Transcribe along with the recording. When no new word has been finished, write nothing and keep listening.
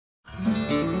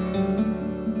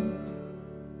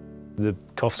The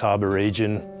Coffs Harbour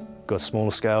region got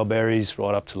small scale berries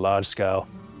right up to large scale.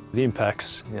 The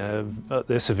impacts,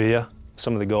 they're severe.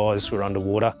 Some of the guys were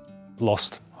underwater,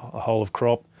 lost a whole of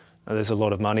crop. There's a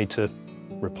lot of money to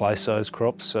replace those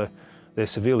crops, so they're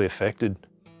severely affected.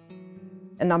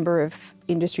 A number of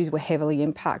industries were heavily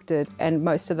impacted, and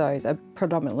most of those are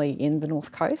predominantly in the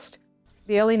North Coast.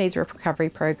 The Early Needs Recovery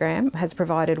Program has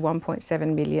provided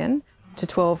 $1.7 million to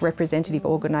 12 representative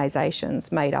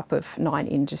organisations made up of 9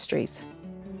 industries.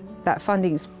 That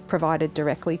funding is provided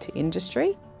directly to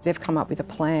industry. They've come up with a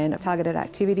plan of targeted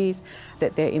activities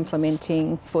that they're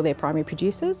implementing for their primary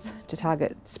producers to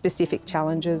target specific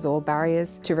challenges or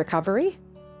barriers to recovery.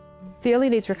 The Early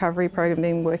Needs Recovery Program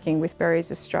has been working with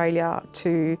Berries Australia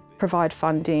to provide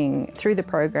funding through the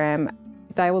program.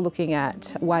 They were looking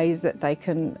at ways that they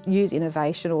can use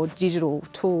innovation or digital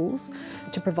tools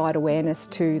to provide awareness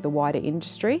to the wider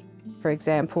industry. For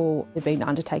example, they've been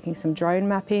undertaking some drone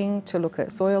mapping to look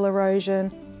at soil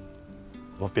erosion.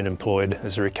 I've been employed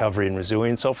as a recovery and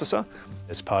resilience officer.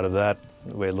 As part of that,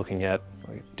 we're looking at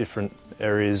different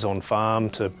areas on farm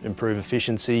to improve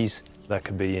efficiencies. That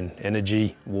could be in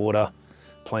energy, water,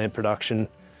 plant production,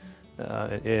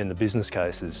 and the business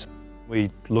cases. We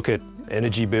look at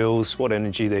energy bills, what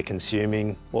energy they're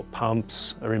consuming, what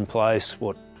pumps are in place,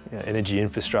 what energy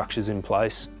infrastructure is in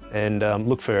place, and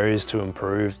look for areas to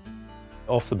improve.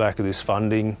 Off the back of this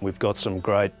funding, we've got some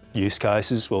great use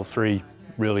cases, 3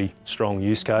 really strong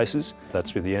use cases.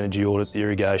 That's with the energy audit, the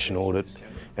irrigation audit,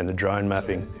 and the drone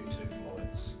mapping.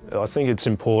 I think it's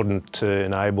important to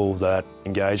enable that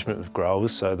engagement with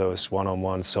growers, so those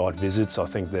one-on-one site visits, I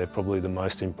think they're probably the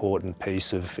most important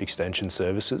piece of extension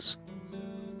services.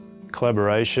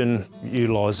 Collaboration,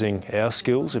 utilising our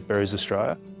skills at Berries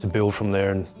Australia to build from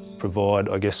there and provide,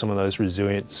 I guess, some of those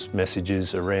resilience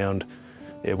messages around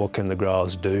what can the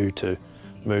growers do to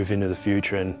move into the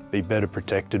future and be better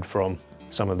protected from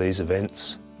some of these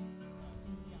events.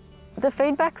 The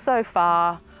feedback so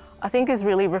far I think is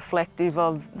really reflective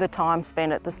of the time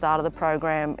spent at the start of the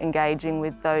program engaging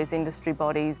with those industry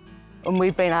bodies. And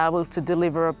we've been able to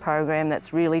deliver a program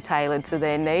that's really tailored to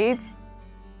their needs.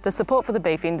 The support for the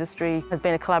beef industry has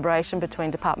been a collaboration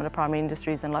between Department of Primary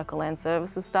Industries and Local Land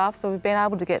Services staff, so we've been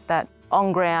able to get that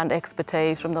on-ground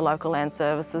expertise from the Local Land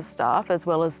Services staff, as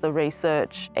well as the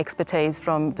research expertise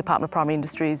from Department of Primary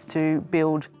Industries to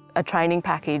build a training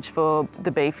package for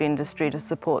the beef industry to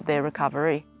support their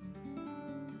recovery.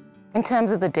 In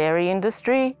terms of the dairy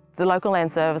industry, the Local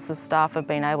Land Services staff have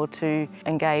been able to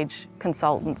engage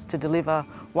consultants to deliver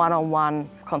one-on-one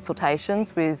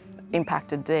consultations with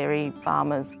impacted dairy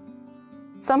farmers.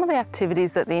 Some of the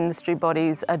activities that the industry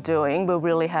bodies are doing will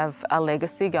really have a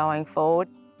legacy going forward.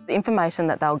 The information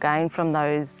that they'll gain from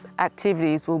those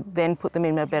activities will then put them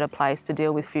in a better place to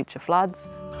deal with future floods.